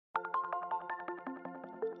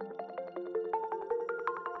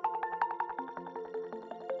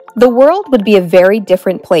The world would be a very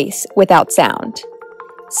different place without sound.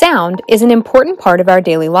 Sound is an important part of our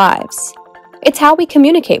daily lives. It's how we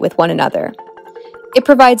communicate with one another. It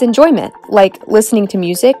provides enjoyment, like listening to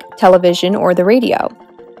music, television, or the radio.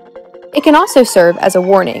 It can also serve as a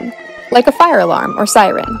warning, like a fire alarm or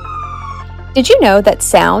siren. Did you know that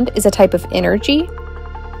sound is a type of energy?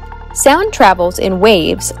 Sound travels in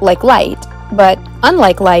waves like light, but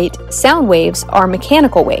unlike light, sound waves are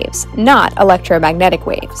mechanical waves, not electromagnetic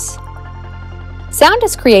waves. Sound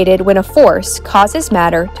is created when a force causes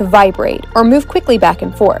matter to vibrate or move quickly back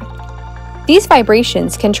and forth. These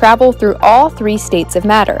vibrations can travel through all three states of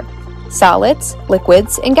matter: solids,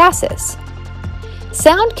 liquids, and gases.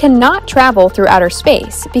 Sound cannot travel through outer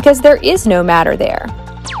space because there is no matter there.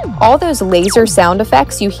 All those laser sound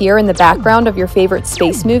effects you hear in the background of your favorite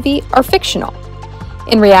space movie are fictional.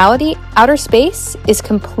 In reality, outer space is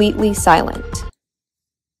completely silent.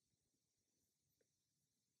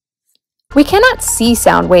 We cannot see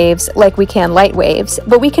sound waves like we can light waves,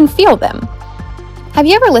 but we can feel them. Have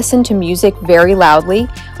you ever listened to music very loudly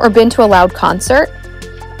or been to a loud concert?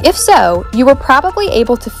 If so, you were probably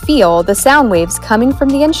able to feel the sound waves coming from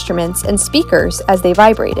the instruments and speakers as they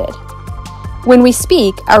vibrated. When we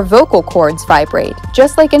speak, our vocal cords vibrate,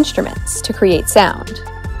 just like instruments, to create sound.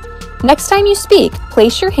 Next time you speak,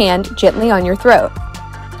 place your hand gently on your throat.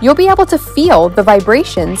 You'll be able to feel the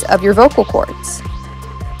vibrations of your vocal cords.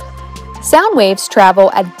 Sound waves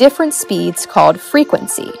travel at different speeds called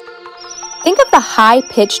frequency. Think of the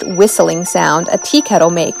high-pitched whistling sound a tea kettle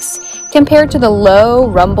makes compared to the low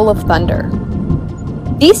rumble of thunder.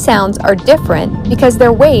 These sounds are different because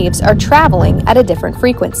their waves are traveling at a different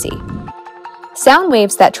frequency. Sound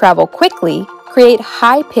waves that travel quickly create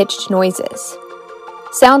high-pitched noises.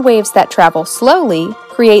 Sound waves that travel slowly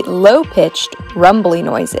create low-pitched, rumbly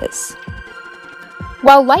noises.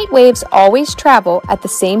 While light waves always travel at the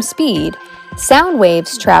same speed, sound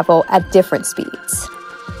waves travel at different speeds.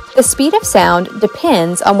 The speed of sound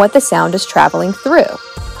depends on what the sound is traveling through: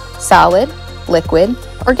 solid, liquid,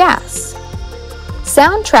 or gas.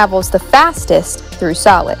 Sound travels the fastest through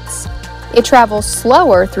solids. It travels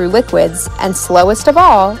slower through liquids and slowest of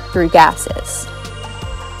all through gases.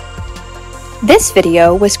 This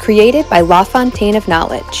video was created by La Fontaine of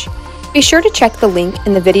Knowledge. Be sure to check the link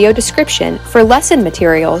in the video description for lesson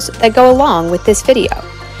materials that go along with this video.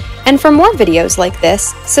 And for more videos like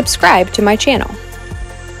this, subscribe to my channel.